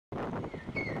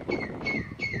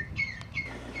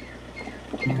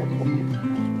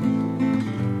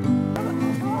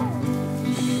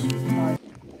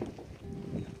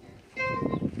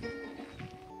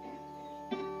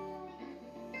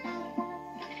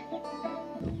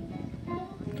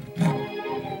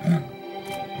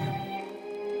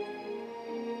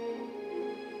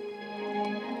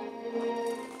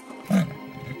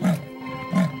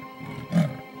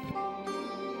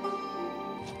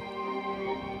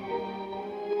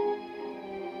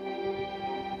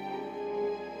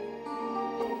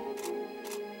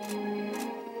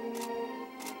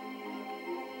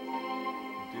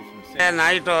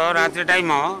Night ರಾತ್ರಿ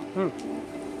time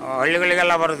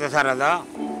ಹಳ್ಳಿಗಳಿಗೆಲ್ಲ ಬರುತ್ತೆ sir. ಅದು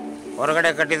ಹೊರಗಡೆ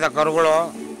ಕಟ್ಟಿದ ಕರುಗಳು,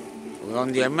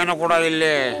 ಒಂದು ಎಮ್ಮೆನೂ ಕೂಡ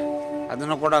ಇಲ್ಲಿ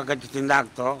ಅದನ್ನು ಕೂಡ ಕಚ್ಚಿ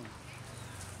ತಿಂದಾಕ್ತು.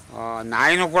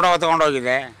 ನಾಯಿನೂ ಕೂಡ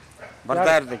ಹೊತ್ಕೊಂಡೋಗಿದೆ.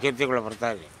 ಬರ್ತಾ ಇರುತ್ತೆ, ಚಿರತೆಗಳು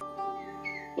ಬರ್ತಾ ಇದೆ.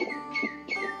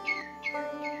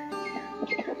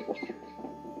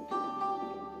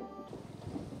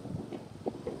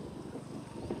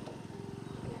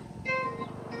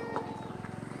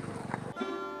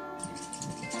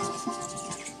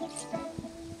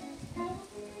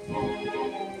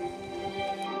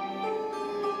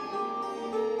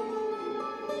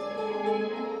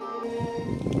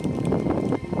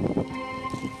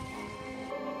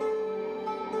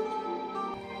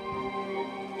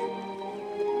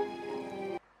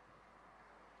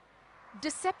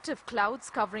 Deceptive clouds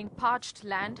covering parched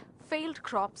land, failed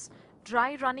crops, dry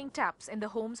running taps in the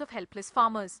homes of helpless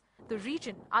farmers. The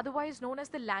region, otherwise known as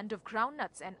the land of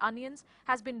groundnuts and onions,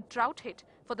 has been drought hit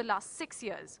for the last 6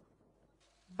 years.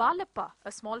 Balappa,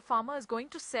 a small farmer, is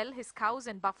going to sell his cows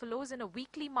and buffaloes in a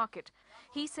weekly market.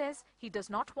 He says he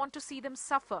does not want to see them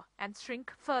suffer and shrink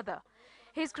further.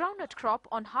 His groundnut crop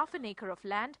on half an acre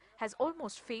of land has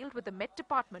almost failed, with the Met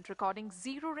Department recording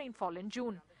 0 rainfall in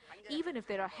June. Even if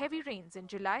there are heavy rains in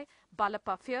July,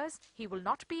 Balappa fears he will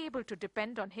not be able to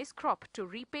depend on his crop to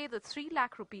repay the 3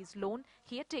 lakh rupees loan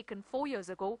he had taken 4 years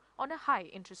ago on a high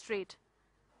interest rate.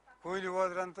 ಕೂಲಿ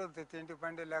ಹೋದ್ರಂತೂ ತಿಂಡಿ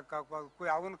ಪಂಡಿ ಲೆಕ್ಕ ಹಾಕುವಾಗ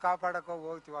ಅವನ್ನ ಕಾಪಾಡಕ್ಕೆ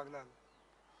ಹೋಗ್ತೀವಾಗಲ.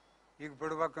 ಈಗ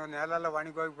ಬಿಡ್ಬೇಕು, ನೆಲೆಲ್ಲ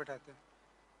ಒಣಗೋಗ್ಬಿಟ್ಟೈತೆ.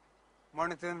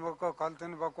 ಮಣ್ಣು ತಿನ್ಬೇಕು, ಕಲ್ಲು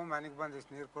ತಿನ್ಬೇಕು, ಮನೆಗೆ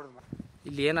ಬಂದಿಷ್ಟು ನೀರು ಕುಡಿದು.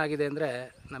 ಇಲ್ಲಿ ಏನಾಗಿದೆ ಅಂದರೆ,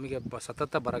 ನಮಗೆ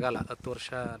ಸತತ ಬರಗಾಲ 10 ವರ್ಷ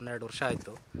 12 ವರ್ಷ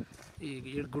ಆಯಿತು. ಈ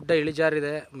ಗುಡ್ಡ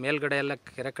ಇಳಿಜಾರಿದೆ, ಮೇಲ್ಗಡೆ ಎಲ್ಲ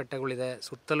ಕೆರೆಕಟ್ಟೆಗಳಿದೆ,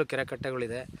 ಸುತ್ತಲೂ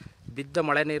ಕೆರೆಕಟ್ಟೆಗಳಿದೆ. ಬಿದ್ದ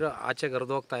ಮಳೆ ನೀರು ಆಚೆಗೆ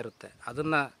ಹರಿದು ಹೋಗ್ತಾ ಇರುತ್ತೆ.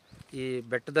 ಅದನ್ನು ಈ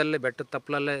ಬೆಟ್ಟದ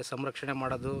ತಪ್ಪಲಲ್ಲೇ ಸಂರಕ್ಷಣೆ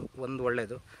ಮಾಡೋದು ಒಂದು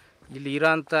ಒಳ್ಳೆಯದು. ಇಲ್ಲಿ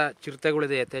ಇರೋಂಥ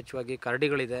ಚಿರತೆಗಳಿದೆ, ಯಥೇಚ್ಛವಾಗಿ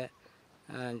ಕರಡಿಗಳಿದೆ,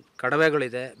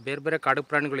 ಕಡವೆಗಳಿದೆ, ಬೇರೆ ಬೇರೆ ಕಾಡು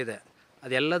ಪ್ರಾಣಿಗಳಿದೆ.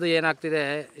 ಅದೆಲ್ಲದು ಏನಾಗ್ತಿದೆ,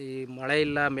 ಈ ಮಳೆ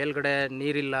ಇಲ್ಲ, ಮೇಲ್ಗಡೆ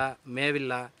ನೀರಿಲ್ಲ,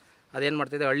 ಮೇವಿಲ್ಲ, ಅದೇನು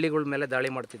ಮಾಡ್ತಿದೆ, ಹಳ್ಳಿಗಳ ಮೇಲೆ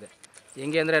ದಾಳಿ ಮಾಡ್ತಿದೆ.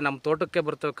 ಹೆಂಗೆ ಅಂದರೆ, ನಮ್ಮ ತೋಟಕ್ಕೆ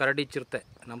ಬರ್ತವೆ ಕರಡಿ, ಚಿರತೆ.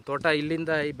 ನಮ್ಮ ತೋಟ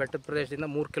ಇಲ್ಲಿಂದ ಈ ಬೆಟ್ಟದ ಪ್ರದೇಶದಿಂದ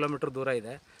 3 ಕಿಲೋಮೀಟ್ರ್ ದೂರ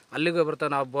ಇದೆ. ಅಲ್ಲಿಗೂ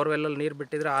ಬರ್ತವೆ. ನಾವು ಬೋರ್ವೆಲ್ಲಲ್ಲಿ ನೀರು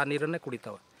ಬಿಟ್ಟಿದ್ರೆ ಆ ನೀರನ್ನೇ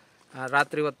ಕುಡಿತಾವೆ.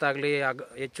 ರಾತ್ರಿ ಹೊತ್ತಾಗಲಿ,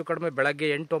 ಹೆಚ್ಚು ಕಡಿಮೆ ಬೆಳಗ್ಗೆ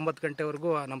 8-9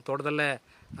 ಗಂಟೆವರೆಗೂ ನಮ್ಮ ತೋಟದಲ್ಲೇ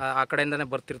ಆ ಕಡೆಯಿಂದನೇ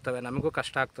ಬರ್ತಿರ್ತವೆ. ನಮಗೂ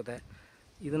ಕಷ್ಟ ಆಗ್ತದೆ.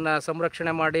 ಇದನ್ನು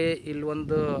ಸಂರಕ್ಷಣೆ ಮಾಡಿ ಇಲ್ಲಿ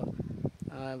ಒಂದು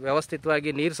ವ್ಯವಸ್ಥಿತವಾಗಿ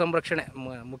ನೀರು ಸಂರಕ್ಷಣೆ,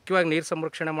 ಮುಖ್ಯವಾಗಿ ನೀರು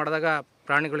ಸಂರಕ್ಷಣೆ ಮಾಡಿದಾಗ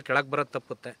ಪ್ರಾಣಿಗಳು ಕೆಳಗೆ ಬರೋದು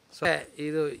ತಪ್ಪುತ್ತೆ. ಸೊ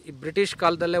ಇದು ಈ ಬ್ರಿಟಿಷ್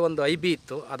ಕಾಲದಲ್ಲೇ ಒಂದು IB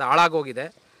ಇತ್ತು, ಅದು ಹಾಳಾಗೋಗಿದೆ.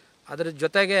 ಅದರ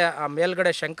ಜೊತೆಗೆ ಆ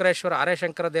ಮೇಲ್ಗಡೆ ಶಂಕರೇಶ್ವರ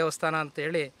ಆರ್ಯಶಂಕರ ದೇವಸ್ಥಾನ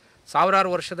ಅಂತೇಳಿ 1000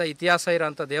 ವರ್ಷದ ಇತಿಹಾಸ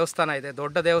ಇರೋಂಥ ದೇವಸ್ಥಾನ ಇದೆ,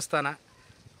 ದೊಡ್ಡ ದೇವಸ್ಥಾನ.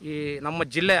 ಈ ನಮ್ಮ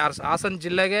ಜಿಲ್ಲೆ ಹಾಸನ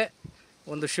ಜಿಲ್ಲೆಗೆ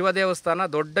ಒಂದು ಶಿವ ದೇವಸ್ಥಾನ,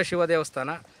 ದೊಡ್ಡ ಶಿವ ದೇವಸ್ಥಾನ.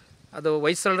 ಅದು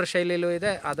ಹೊಯ್ಸಳರ ಶೈಲಿಯಲ್ಲೂ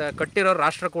ಇದೆ. ಅದು ಕಟ್ಟಿರೋ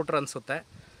ರಾಷ್ಟ್ರಕೂಟರು ಅನಿಸುತ್ತೆ.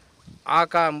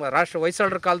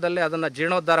 ಹೊಯ್ಸಳರ ಕಾಲದಲ್ಲಿ ಅದನ್ನು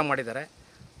ಜೀರ್ಣೋದ್ಧಾರ ಮಾಡಿದ್ದಾರೆ.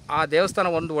 ಆ ದೇವಸ್ಥಾನ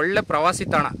ಒಂದು ಒಳ್ಳೆ ಪ್ರವಾಸಿ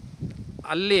ತಾಣ.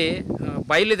 ಅಲ್ಲಿ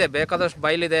ಬಯಲಿದೆ, ಬೇಕಾದಷ್ಟು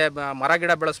ಬಯಲಿದೆ, ಮರ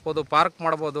ಗಿಡ ಬೆಳೆಸ್ಬೋದು, ಪಾರ್ಕ್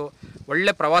ಮಾಡ್ಬೋದು,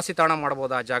 ಒಳ್ಳೆ ಪ್ರವಾಸಿ ತಾಣ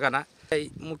ಮಾಡ್ಬೋದು ಆ ಜಾಗನ.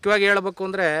 ಮುಖ್ಯವಾಗಿ ಹೇಳಬೇಕು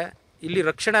ಅಂದರೆ, ಇಲ್ಲಿ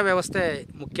ರಕ್ಷಣಾ ವ್ಯವಸ್ಥೆ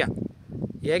ಮುಖ್ಯ.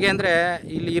 ಹೇಗೆ ಅಂದರೆ,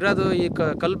 ಇಲ್ಲಿ ಇರೋದು ಈ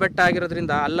ಕಲ್ಲು ಬೆಟ್ಟ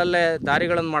ಆಗಿರೋದ್ರಿಂದ ಅಲ್ಲಲ್ಲೇ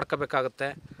ದಾರಿಗಳನ್ನು ಮಾಡ್ಕೋಬೇಕಾಗುತ್ತೆ,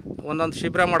 ಒಂದೊಂದು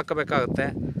ಶಿಬಿರ ಮಾಡ್ಕೋಬೇಕಾಗುತ್ತೆ.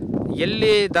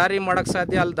 ಎಲ್ಲಿ ದಾರಿ ಮಾಡೋಕ್ಕೆ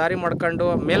ಸಾಧ್ಯ ಅಲ್ಲಿ ದಾರಿ ಮಾಡ್ಕೊಂಡು,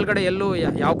 ಮೇಲ್ಗಡೆ ಎಲ್ಲೂ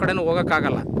ಯಾವ ಕಡೆನೂ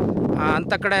ಹೋಗೋಕ್ಕಾಗಲ್ಲ.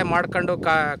 ಅಂಥ ಕಡೆ ಮಾಡ್ಕೊಂಡು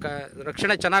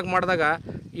ರಕ್ಷಣೆ ಚೆನ್ನಾಗಿ ಮಾಡಿದಾಗ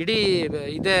ಇಡೀ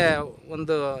ಇದೇ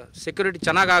ಒಂದು ಸೆಕ್ಯೂರಿಟಿ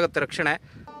ಚೆನ್ನಾಗಾಗುತ್ತೆ ರಕ್ಷಣೆ.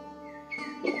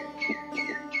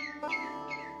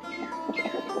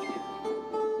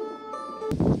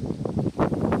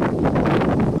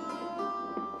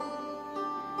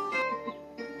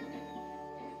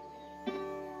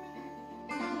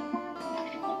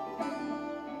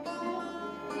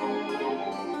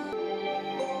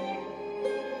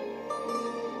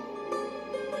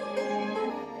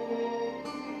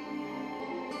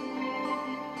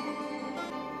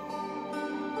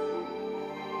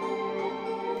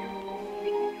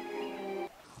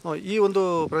 ಈ ಒಂದು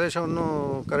ಪ್ರದೇಶವನ್ನು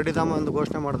ಕರಡಿಧಾಮ ಎಂದು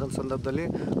ಘೋಷಣೆ ಮಾಡಿದ ಸಂದರ್ಭದಲ್ಲಿ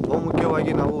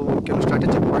ಬಹುಮುಖ್ಯವಾಗಿ ನಾವು ಕೆಲವು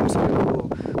ಸ್ಟ್ರಾಟಜಿಕ್ ಪಾಯಿಂಟ್ಸ್ ನಾವು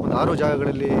ಒಂದು 6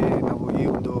 ಜಾಗಗಳಲ್ಲಿ ನಾವು ಈ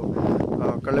ಒಂದು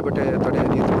ಕಳ್ಳೆಬೆಟ್ಟೆ ತಡೆ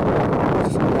ನೀರು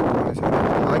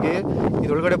ಹಾಗೆಯೇ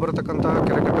ಇದರೊಳಗಡೆ ಬರತಕ್ಕಂಥ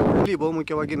ಕೆರೆಕಟ್ಟೆಗಳಲ್ಲಿ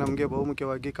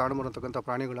ಬಹುಮುಖ್ಯವಾಗಿ ಕಾಣಬರತಕ್ಕಂಥ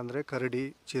ಪ್ರಾಣಿಗಳಂದರೆ ಕರಡಿ,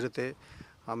 ಚಿರತೆ,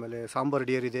 ಆಮೇಲೆ ಸಾಂಬಾರ್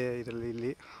ಡಿಯರ್ ಇದೆ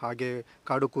ಇಲ್ಲಿ, ಹಾಗೆ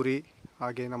ಕಾಡು ಕುರಿ,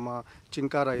 ಹಾಗೆ ನಮ್ಮ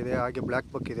ಚಿಂಕಾರ ಇದೆ, ಹಾಗೆ ಬ್ಲ್ಯಾಕ್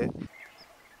ಬಕ್ ಇದೆ.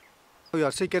 ಈ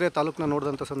ಅರಸೀಕೆರೆ ತಾಲೂಕನ್ನ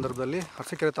ನೋಡಿದಂಥ ಸಂದರ್ಭದಲ್ಲಿ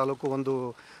ಅರಸೀಕೆರೆ ತಾಲೂಕು ಒಂದು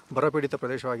ಬರಪೀಡಿತ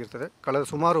ಪ್ರದೇಶವಾಗಿರ್ತದೆ. ಕಳೆದ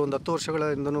ಸುಮಾರು ಒಂದು 10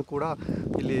 ವರ್ಷಗಳಿಂದನೂ ಕೂಡ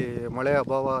ಇಲ್ಲಿ ಮಳೆಯ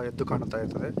ಅಭಾವ ಎದ್ದು ಕಾಣ್ತಾ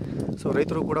ಇರ್ತದೆ. ಸೊ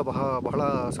ರೈತರು ಕೂಡ ಬಹಳ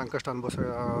ಸಂಕಷ್ಟ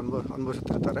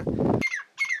ಅನುಭವಿಸುತ್ತಿರ್ತಾರೆ.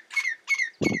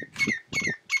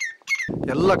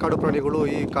 ಎಲ್ಲ ಕಾಡು ಪ್ರಾಣಿಗಳು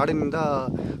ಈ ಕಾಡಿನಿಂದ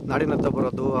ನಾಡಿನತ್ತ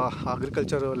ಬರೋದು,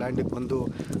 ಅಗ್ರಿಕಲ್ಚರ್ ಲ್ಯಾಂಡಿಗೆ ಬಂದು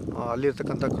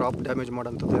ಅಲ್ಲಿರ್ತಕ್ಕಂಥ ಕ್ರಾಪ್ ಡ್ಯಾಮೇಜ್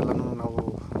ಮಾಡೋಂಥದ್ದು ಎಲ್ಲನೂ ನಾವು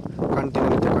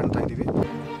ಕಾಣ್ತಾ ಇದ್ದೀವಿ.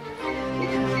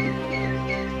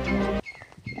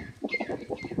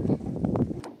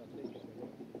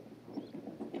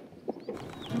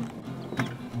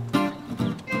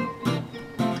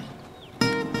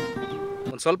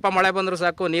 ಒಂದು ಸ್ವಲ್ಪ ಮಳೆ ಬಂದರೂ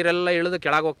ಸಾಕು, ನೀರೆಲ್ಲ ಇಳಿದು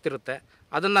ಕೆಳಗೆ ಹೋಗ್ತಿರುತ್ತೆ.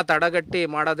 ಅದನ್ನು ತಡೆಗಟ್ಟಿ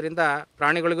ಮಾಡೋದ್ರಿಂದ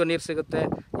ಪ್ರಾಣಿಗಳಿಗೂ ನೀರು ಸಿಗುತ್ತೆ,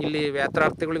 ಇಲ್ಲಿ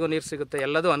ಯಾತ್ರಾರ್ಥಿಗಳಿಗೂ ನೀರು ಸಿಗುತ್ತೆ,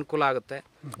 ಎಲ್ಲದೂ ಅನುಕೂಲ ಆಗುತ್ತೆ.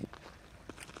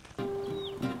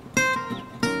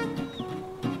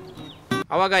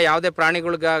 ಆವಾಗ ಯಾವುದೇ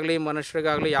ಪ್ರಾಣಿಗಳಿಗಾಗಲಿ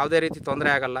ಮನುಷ್ಯರಿಗಾಗಲಿ ಯಾವುದೇ ರೀತಿ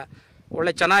ತೊಂದರೆ ಆಗಲ್ಲ,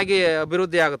 ಒಳ್ಳೆ ಚೆನ್ನಾಗಿ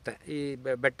ಅಭಿವೃದ್ಧಿ ಆಗುತ್ತೆ ಈ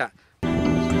ಬೆಟ್ಟ.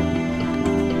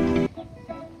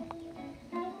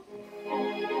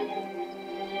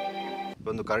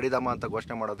 ಒಂದು ಕರಡಿಧಾಮ ಅಂತ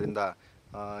ಘೋಷಣೆ ಮಾಡೋದ್ರಿಂದ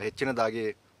ಹೆಚ್ಚಿನದಾಗಿ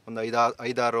ಒಂದು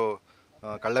 5-6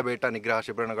 ಕಳ್ಳಬೇಟ ನಿಗ್ರಹ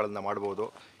ಶಿಬಿರಗಳನ್ನು ಮಾಡ್ಬೋದು.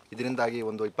 ಇದರಿಂದಾಗಿ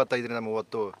ಒಂದು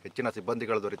 25-30 ಹೆಚ್ಚಿನ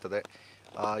ಸಿಬ್ಬಂದಿಗಳು ದೊರೀತದೆ.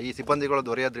 ಈ ಸಿಬ್ಬಂದಿಗಳು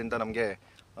ದೊರೆಯೋದ್ರಿಂದ ನಮಗೆ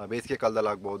ಬೇಸಿಗೆ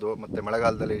ಕಾಲದಲ್ಲಿ ಆಗ್ಬೋದು, ಮತ್ತು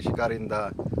ಮಳೆಗಾಲದಲ್ಲಿ ಶಿಕಾರಿಯಿಂದ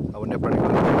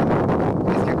ವನ್ಯಪ್ರಾಣಿಗಳು,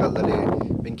 ಬೇಸಿಗೆ ಕಾಲದಲ್ಲಿ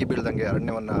ಬೆಂಕಿ ಬೀಳ್ದಂಗೆ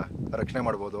ಅರಣ್ಯವನ್ನು ರಕ್ಷಣೆ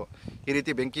ಮಾಡ್ಬೋದು. ಈ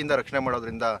ರೀತಿ ಬೆಂಕಿಯಿಂದ ರಕ್ಷಣೆ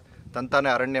ಮಾಡೋದ್ರಿಂದ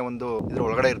ತಂತಾನೆ ಅರಣ್ಯ ಒಂದು ಇದರ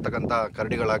ಒಳಗಡೆ ಇರ್ತಕ್ಕಂಥ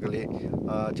ಕರಡಿಗಳಾಗಲಿ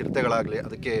ಚಿರತೆಗಳಾಗಲಿ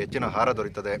ಅದಕ್ಕೆ ಹೆಚ್ಚಿನ ಆಹಾರ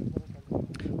ದೊರೀತದೆ.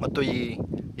 ಮತ್ತು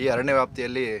ಈ ಅರಣ್ಯ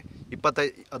ವ್ಯಾಪ್ತಿಯಲ್ಲಿ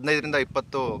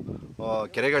 15-20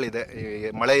 ಕೆರೆಗಳಿದೆ.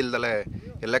 ಮಳೆ ಇಲ್ಲದಲೇ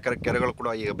ಎಲ್ಲ ಕೆರೆಗಳು ಕೂಡ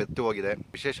ಈಗ ಬೆತ್ತು ಹೋಗಿದೆ.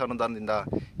 ವಿಶೇಷ ಅನುದಾನದಿಂದ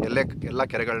ಎಲ್ಲ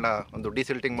ಕೆರೆಗಳನ್ನ ಒಂದು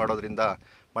ಡಿಸಿಲ್ಟಿಂಗ್ ಮಾಡೋದ್ರಿಂದ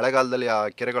ಮಳೆಗಾಲದಲ್ಲಿ ಆ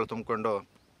ಕೆರೆಗಳು ತುಂಬಿಕೊಂಡು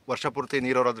ವರ್ಷ ಪೂರ್ತಿ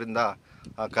ನೀರೋರೋದ್ರಿಂದ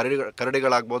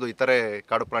ಕರಡಿಗಳಾಗ್ಬೋದು, ಇತರೆ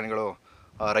ಕಾಡು ಪ್ರಾಣಿಗಳು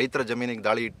ರೈತರ ಜಮೀನಿಗೆ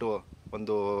ದಾಳಿ ಇಟ್ಟು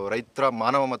ಒಂದು ರೈತರ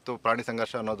ಮಾನವ ಮತ್ತು ಪ್ರಾಣಿ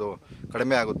ಸಂಘರ್ಷ ಅನ್ನೋದು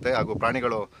ಕಡಿಮೆ ಆಗುತ್ತೆ. ಹಾಗೂ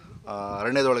ಪ್ರಾಣಿಗಳು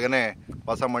ಅರಣ್ಯದೊಳಗೇ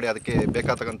ವಾಸ ಮಾಡಿ ಅದಕ್ಕೆ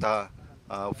ಬೇಕಾಗತಕ್ಕಂಥ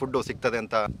ಫುಡ್ಡು ಸಿಗ್ತದೆ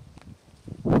ಅಂತ.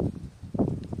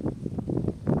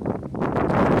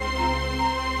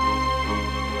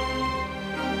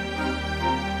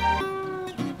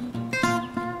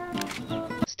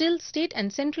 Still, state and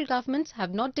central governments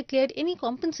have not declared any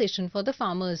compensation for the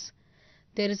farmers.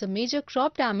 There is a major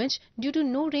crop damage due to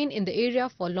no rain in the area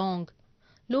for long.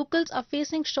 Locals are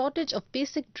facing shortage of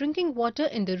basic drinking water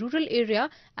in the rural area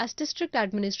as district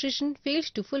administration failed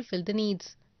to fulfill the needs.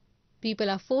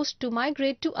 People are forced to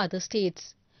migrate to other states.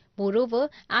 Moreover,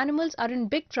 animals are in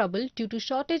big trouble due to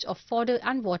shortage of fodder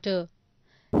and water.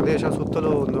 ಪ್ರದೇಶ ಸುತ್ತಲೂ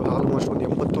ಒಂದು almost ಒಂದು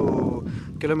 80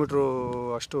 kilometre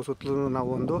ಅಷ್ಟು ಸುತ್ತಲೂ ನಾವು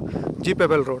ಒಂದು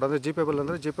ಜಿಪೇಬಲ್ road,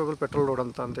 ಅಂದರೆ ಜಿಪೇಬಲ್ petrol road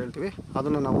ಅಂತ ಹೇಳ್ತೀವಿ,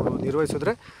 ಅದನ್ನು ನಾವು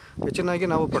ನಿರ್ವಹಿಸಿದ್ರೆ ಹೆಚ್ಚಿನಾಗಿ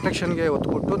ನಾವು ಪ್ರೊಟೆಕ್ಷನ್ಗೆ ಒತ್ತು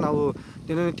ಕೊಟ್ಟು ನಾವು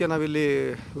ದಿನನಿತ್ಯ ನಾವಿಲ್ಲಿ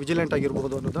ವಿಜಿಲೆಂಟ್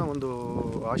ಆಗಿರ್ಬೋದು ಅನ್ನೋದು ಒಂದು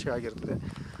ಆಶೆ ಆಗಿರ್ತದೆ.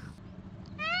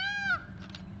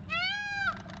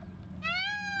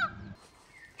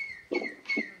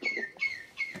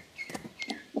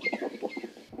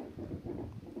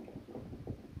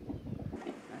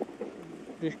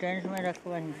 डिस्टेंस में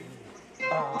रखो।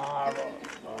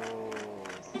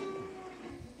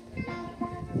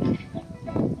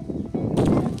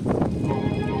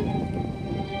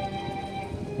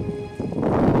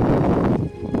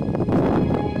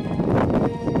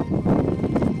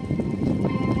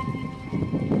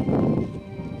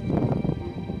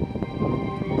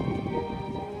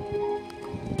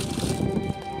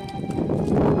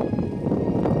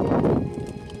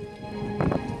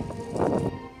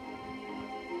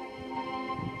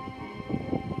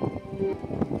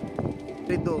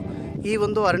 ಈ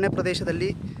ಒಂದು ಅರಣ್ಯ ಪ್ರದೇಶದಲ್ಲಿ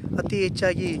ಅತಿ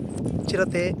ಹೆಚ್ಚಾಗಿ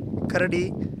ಚಿರತೆ, ಕರಡಿ,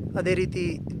 ಅದೇ ರೀತಿ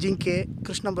ಜಿಂಕೆ,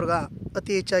 ಕೃಷ್ಣಮೃಗ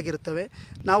ಅತಿ ಹೆಚ್ಚಾಗಿರುತ್ತವೆ.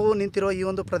 ನಾವು ನಿಂತಿರೋ ಈ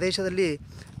ಒಂದು ಪ್ರದೇಶದಲ್ಲಿ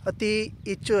ಅತಿ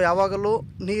ಹೆಚ್ಚು ಯಾವಾಗಲೂ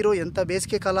ನೀರು, ಎಂಥ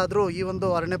ಬೇಸಿಗೆ ಕಾಲ ಆದರೂ ಈ ಒಂದು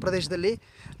ಅರಣ್ಯ ಪ್ರದೇಶದಲ್ಲಿ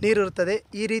ನೀರಿರುತ್ತದೆ.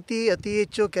 ಈ ರೀತಿ ಅತಿ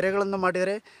ಹೆಚ್ಚು ಕೆರೆಗಳನ್ನು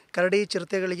ಮಾಡಿದರೆ ಕರಡಿ,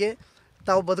 ಚಿರತೆಗಳಿಗೆ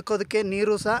ತಾವು ಬದುಕೋದಕ್ಕೆ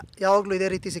ನೀರು ಸಹ ಯಾವಾಗಲೂ ಇದೇ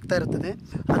ರೀತಿ ಸಿಗ್ತಾ ಇರ್ತದೆ.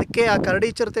 ಅದಕ್ಕೆ ಆ ಕರಡಿ,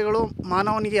 ಚಿರತೆಗಳು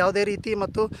ಮಾನವನಿಗೆ ಯಾವುದೇ ರೀತಿ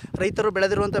ಮತ್ತು ರೈತರು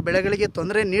ಬೆಳೆದಿರುವಂಥ ಬೆಳೆಗಳಿಗೆ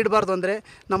ತೊಂದರೆ ನೀಡಬಾರ್ದು ಅಂದರೆ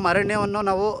ನಮ್ಮ ಅರಣ್ಯವನ್ನು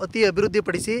ನಾವು ಅತಿ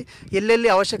ಅಭಿವೃದ್ಧಿಪಡಿಸಿ ಎಲ್ಲೆಲ್ಲಿ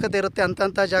ಅವಶ್ಯಕತೆ ಇರುತ್ತೆ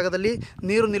ಅಂಥ ಜಾಗದಲ್ಲಿ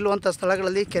ನೀರು ನಿಲ್ಲುವಂಥ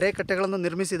ಸ್ಥಳಗಳಲ್ಲಿ ಕೆರೆ ಕಟ್ಟೆಗಳನ್ನು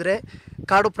ನಿರ್ಮಿಸಿದರೆ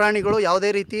ಕಾಡು ಪ್ರಾಣಿಗಳು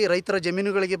ಯಾವುದೇ ರೀತಿ ರೈತರ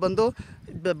ಜಮೀನುಗಳಿಗೆ ಬಂದು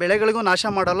ಬೆಳೆಗಳಿಗೂ ನಾಶ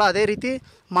ಮಾಡಲ್ಲ, ಅದೇ ರೀತಿ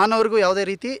ಮಾನವರಿಗೂ ಯಾವುದೇ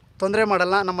ರೀತಿ ತೊಂದರೆ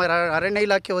ಮಾಡಲ್ಲ. ನಮ್ಮ ಅರಣ್ಯ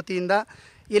ಇಲಾಖೆ ವತಿಯಿಂದ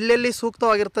ಎಲ್ಲೆಲ್ಲಿ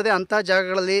ಸೂಕ್ತವಾಗಿರ್ತದೆ ಅಂಥ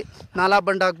ಜಾಗಗಳಲ್ಲಿ ನಾಲಾ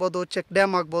ಬಂಡ್ ಆಗ್ಬೋದು, ಚೆಕ್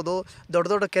ಡ್ಯಾಮ್ ಆಗ್ಬೋದು, ದೊಡ್ಡ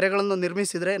ದೊಡ್ಡ ಕೆರೆಗಳನ್ನು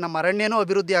ನಿರ್ಮಿಸಿದರೆ ನಮ್ಮ ಅರಣ್ಯನೂ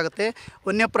ಅಭಿವೃದ್ಧಿ ಆಗುತ್ತೆ,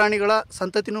 ವನ್ಯಪ್ರಾಣಿಗಳ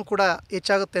ಸಂತತಿನೂ ಕೂಡ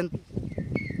ಹೆಚ್ಚಾಗುತ್ತೆ ಅಂತ.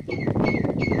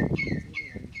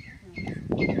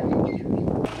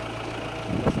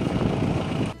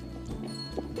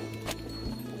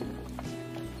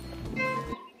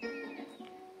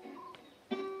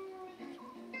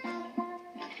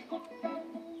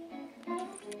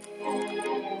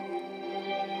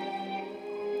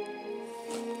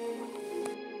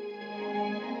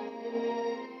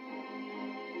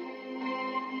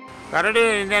 ಕರಡಿ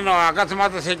ಇನ್ನೇನು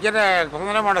ಅಕಸ್ಮಾತ್ ಸಿಕ್ಕಿದ್ರೆ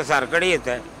ತೊಂದರೆ ಮಾಡೋದು ಸರ್,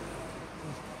 ಕಡಿಯುತ್ತೆ.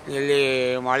 ಇಲ್ಲಿ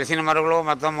ಹಲಸಿನ ಮರಗಳು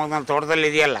ಮತ್ತು ತೋಟದಲ್ಲಿ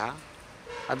ಇದೆಯಲ್ಲ,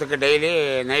 ಅದಕ್ಕೆ ಡೈಲಿ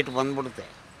ನೈಟ್ ಬಂದ್ಬಿಡುತ್ತೆ.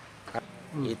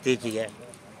 ಇತ್ತೀಚೆಗೆ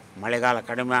ಮಳೆಗಾಲ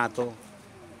ಕಡಿಮೆ ಆಯಿತು,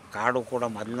 ಕಾಡು ಕೂಡ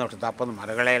ಮೊದಲಿನಷ್ಟು ದಪ್ಪದ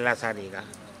ಮರಗಳೇ ಇಲ್ಲ ಸರ್. ಈಗ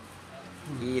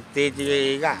ಇತ್ತೀಚೆಗೆ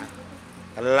ಈಗ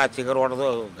ಎಲ್ಲ ಚಿಗುರು ಹೊಡೆದು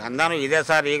ಗಂಧನೂ ಇದೆ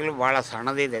ಸರ್. ಈಗಲೂ ಭಾಳ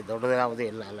ಸಣ್ಣದಿದೆ, ದೊಡ್ಡದು ಯಾವುದೂ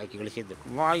ಇಲ್ಲ, ಎಲ್ಲ ಕಿಳಿಸಿದ್ದು.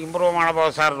 ಇಂಪ್ರೂವ್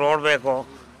ಮಾಡ್ಬೋದು ಸರ್. ರೋಡ್ ಬೇಕು,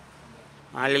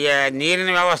 ಅಲ್ಲಿಗೆ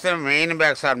ನೀರಿನ ವ್ಯವಸ್ಥೆ ಮೇಯ್ನ್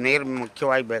ಬೇಕು ಸರ್. ನೀರು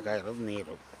ಮುಖ್ಯವಾಗಿ ಬೇಕಾಗಿರೋದು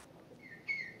ನೀರು.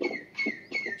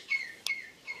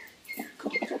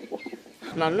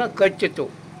 ನನ್ನ ಕಚ್ಚಿತ್ತು,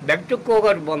 ಬೆಟ್ಟಕ್ಕೆ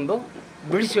ಹೋಗೋರು ಬಂದು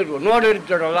ಬಿಡಿಸಿದ್ರು.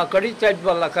 ನೋಡಿರ್ತಾರಲ್ಲ, ಕಡಿತಾ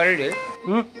ಇದ್ವಲ್ಲ ಕರಡಿ,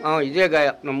 ಇದೇ ಗಾಯ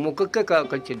ನಮ್ಮ ಮುಖಕ್ಕೆ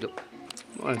ಕಚ್ಚಿದ್ದು.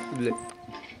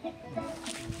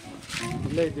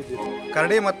 ಇಲ್ಲೇ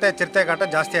ಕರಡಿ ಮತ್ತು ಚಿರತೆ ಕಾಟ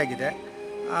ಜಾಸ್ತಿ ಆಗಿದೆ.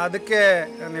 ಅದಕ್ಕೆ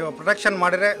ನೀವು ಪ್ರೊಟೆಕ್ಷನ್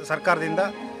ಮಾಡಿದರೆ ಸರ್ಕಾರದಿಂದ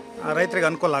ರೈತರಿಗೆ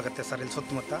ಅನುಕೂಲ ಆಗುತ್ತೆ ಸರ್. ಇಲ್ಲಿ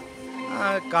ಸುತ್ತಮುತ್ತ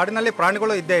ಕಾಡಿನಲ್ಲಿ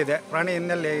ಪ್ರಾಣಿಗಳು ಇದ್ದೇ ಇದೆ. ಪ್ರಾಣಿ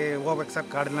ಇನ್ನೆಲ್ಲಿ ಹೋಗ್ಬೇಕು ಸರ್,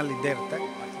 ಕಾಡಿನಲ್ಲಿ ಇದ್ದೇ ಇರುತ್ತೆ.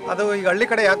 ಅದು ಈಗ ಹಳ್ಳಿ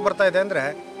ಕಡೆ ಯಾಕೆ ಬರ್ತಾ ಇದೆ ಅಂದರೆ,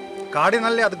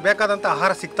 ಕಾಡಿನಲ್ಲಿ ಅದಕ್ಕೆ ಬೇಕಾದಂಥ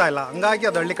ಆಹಾರ ಸಿಗ್ತಾ ಇಲ್ಲ, ಹಂಗಾಗಿ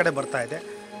ಅದು ಹಳ್ಳಿ ಕಡೆ ಬರ್ತಾ ಇದೆ.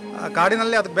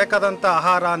 ಕಾಡಿನಲ್ಲಿ ಅದಕ್ಕೆ ಬೇಕಾದಂಥ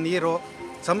ಆಹಾರ, ನೀರು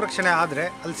ಸಂರಕ್ಷಣೆ ಆದರೆ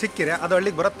ಅಲ್ಲಿ ಸಿಕ್ಕಿರೆ ಅದು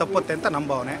ಹಳ್ಳಿಗೆ ಬರೋದು ತಪ್ಪುತ್ತೆ ಅಂತ ನಮ್ಮ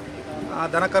ಭಾವನೆ.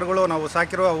 ದನಕರುಗಳು ನಾವು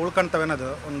ಸಾಕಿರುವ ಉಳ್ಕೊಳ್ತವೆ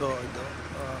ಅನ್ನೋದು ಒಂದು ಇದು.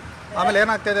 ಆಮೇಲೆ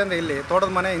ಏನಾಗ್ತಾಯಿದೆ ಅಂದರೆ, ಇಲ್ಲಿ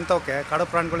ತೋಟದ ಮನೆ ಇಂಥವಕ್ಕೆ ಕಾಡು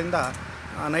ಪ್ರಾಣಿಗಳಿಂದ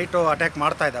ನೈಟು ಅಟ್ಯಾಕ್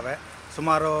ಮಾಡ್ತಾ ಇದ್ದಾವೆ.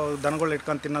 ಸುಮಾರು ದನಗಳು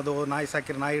ಇಟ್ಕೊಂಡು ತಿನ್ನೋದು, ನಾಯಿ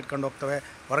ಸಾಕಿರೋ ನಾಯಿ ಇಟ್ಕೊಂಡು ಹೋಗ್ತವೆ,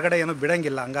 ಹೊರಗಡೆ ಏನೂ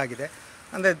ಬಿಡೋಂಗಿಲ್ಲ, ಹಂಗಾಗಿದೆ.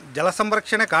 ಅಂದರೆ ಜಲ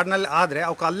ಸಂರಕ್ಷಣೆ ಕಾಡಿನಲ್ಲಿ ಆದರೆ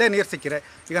ಅವಕ್ಕೆ ಅಲ್ಲೇ ನೀರು ಸಿಕ್ಕಿರೆ,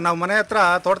 ಈಗ ನಾವು ಮನೆ ಹತ್ರ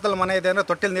ತೋಟದಲ್ಲಿ ಮನೆ ಇದೆ ಅಂದರೆ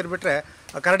ತೊಟ್ಟಿಲಿ ನೀರು ಬಿಟ್ಟರೆ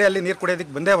ಕರಡಿಯಲ್ಲಿ ನೀರು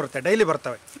ಕುಡಿಯೋದಕ್ಕೆ ಬಂದೇ ಬರುತ್ತೆ. ಡೈಲಿ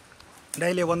ಬರ್ತವೆ,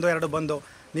 ಡೈಲಿ 1-2 ಬಂದು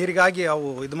ನೀರಿಗಾಗಿ ಅವು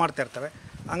ಇದು ಮಾಡ್ತಾ ಇರ್ತವೆ.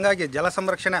 ಹಂಗಾಗಿ ಜಲ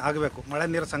ಸಂರಕ್ಷಣೆ ಆಗಬೇಕು. ಮಳೆ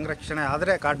ನೀರು ಸಂರಕ್ಷಣೆ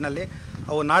ಆದರೆ ಕಾಡಿನಲ್ಲಿ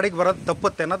ಅವು ನಾಡಿಗೆ ಬರೋದು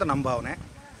ತಪ್ಪುತ್ತೆ ಅನ್ನೋದು ನಮ್ಮ ಭಾವನೆ.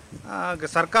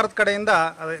 ಸರ್ಕಾರದ ಕಡೆಯಿಂದ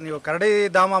ನೀವು ಕರಡಿ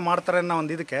ಧಾಮ ಮಾಡ್ತಾರೆ ಅನ್ನೋ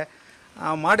ಒಂದು ಇದಕ್ಕೆ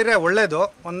ಮಾಡಿದರೆ ಒಳ್ಳೆಯದು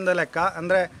ಒಂದು ಲೆಕ್ಕ.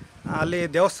 ಅಂದರೆ ಅಲ್ಲಿ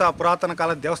ಪುರಾತನ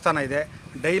ಕಾಲದ ದೇವಸ್ಥಾನ ಇದೆ,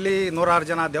 ಡೈಲಿ 100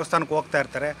 ಜನ ದೇವಸ್ಥಾನಕ್ಕೆ ಹೋಗ್ತಾ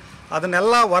ಇರ್ತಾರೆ.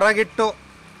 ಅದನ್ನೆಲ್ಲ ಹೊರಗಿಟ್ಟು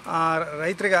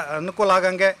ರೈತರಿಗೆ ಅನುಕೂಲ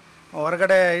ಆಗಂಗೆ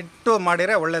ಹೊರಗಡೆ ಇಟ್ಟು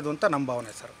ಮಾಡಿದರೆ ಒಳ್ಳೆಯದು ಅಂತ ನಮ್ಮ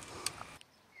ಭಾವನೆ ಸರ್.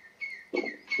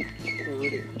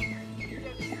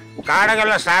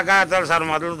 ಕಾಡಿಗೆಲ್ಲ ಸಾಕಾಗ್ತಲ್ಲ ಸರ್.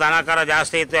 ಮೊದಲು ದನಕರ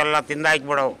ಜಾಸ್ತಿ ಇತ್ತು, ಎಲ್ಲ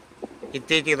ತಿಂದಾಕಿಬಿಡವು.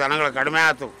 ಇತ್ತೀಚೆಗೆ ದನಗಳು ಕಡಿಮೆ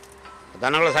ಆಯಿತು.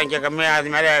 ದನಗಳ ಸಂಖ್ಯೆ ಕಮ್ಮಿ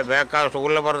ಆದಮೇಲೆ ಬೇಕಾದಷ್ಟು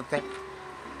ಹುಲ್ಲು ಬರುತ್ತೆ.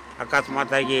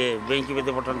 ಅಕಸ್ಮಾತಾಗಿ ಬೆಂಕಿ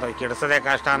ಬಿದ್ದುಬಿಟ್ಟು ಕೆಡಿಸೋದೇ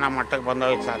ಕಷ್ಟ ಅನ್ನೋ ಮಟ್ಟಕ್ಕೆ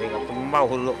ಬಂದೋಯ್ತು ಸರ್. ಈಗ ತುಂಬ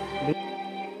ಹುಲ್ಲು.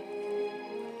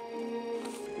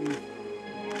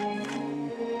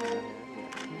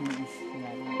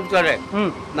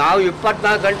 ನಾವು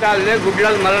 24 ಗಂಟೆ ಅಲ್ಲೇ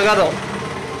ಗುಡ್ಲಲ್ಲಿ ಮಲಗೋದು,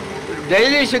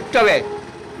 ಡೈಲಿ ಸಿಗ್ತವೆ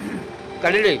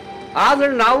ಕರಡಿ.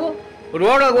 ಆದರೆ ನಾವು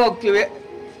ರೋಡಾಗ ಹೋಗ್ತೀವಿ,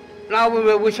 ನಾವು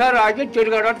ಹುಷಾರಾಗಿ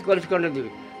ತಿರುಗಾಡೋದು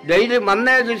ಕಲಿಸ್ಕೊಂಡಿದ್ದೀವಿ. ಡೈಲಿ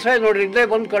ಮೊನ್ನೆ ದಿವಸ ನೋಡ್ರಿ ಇದ್ದೇ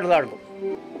ಬಂದು ಕಡ್ದಾಡ್ದು.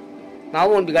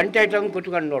 ನಾವು 1 ಗಂಟೆ ಟೈಮ್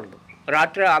ಕುತ್ಕೊಂಡು ನೋಡ್ದು,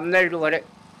 ರಾತ್ರಿ 12:30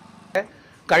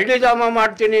 ಕರಡಿಧಾಮ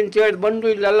ಮಾಡ್ತೀನಿ ಅಂತೇಳಿ ಬಂದು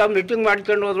ಇಲ್ಲೆಲ್ಲ ಮೀಟಿಂಗ್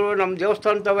ಮಾಡ್ಕೊಂಡು ಹೋದ್ರು. ನಮ್ಮ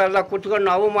ದೇವಸ್ಥಾನದವೆಲ್ಲ ಕುತ್ಕೊಂಡು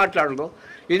ನಾವು ಮಾತಾಡೋದು.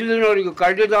 ಇಲ್ಲಿ ನೋಡಿ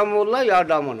ಕರಡಿಧಾಮ ಇಲ್ಲ, ಯಾವ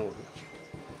ಧಾಮನೂ ಇಲ್ಲ.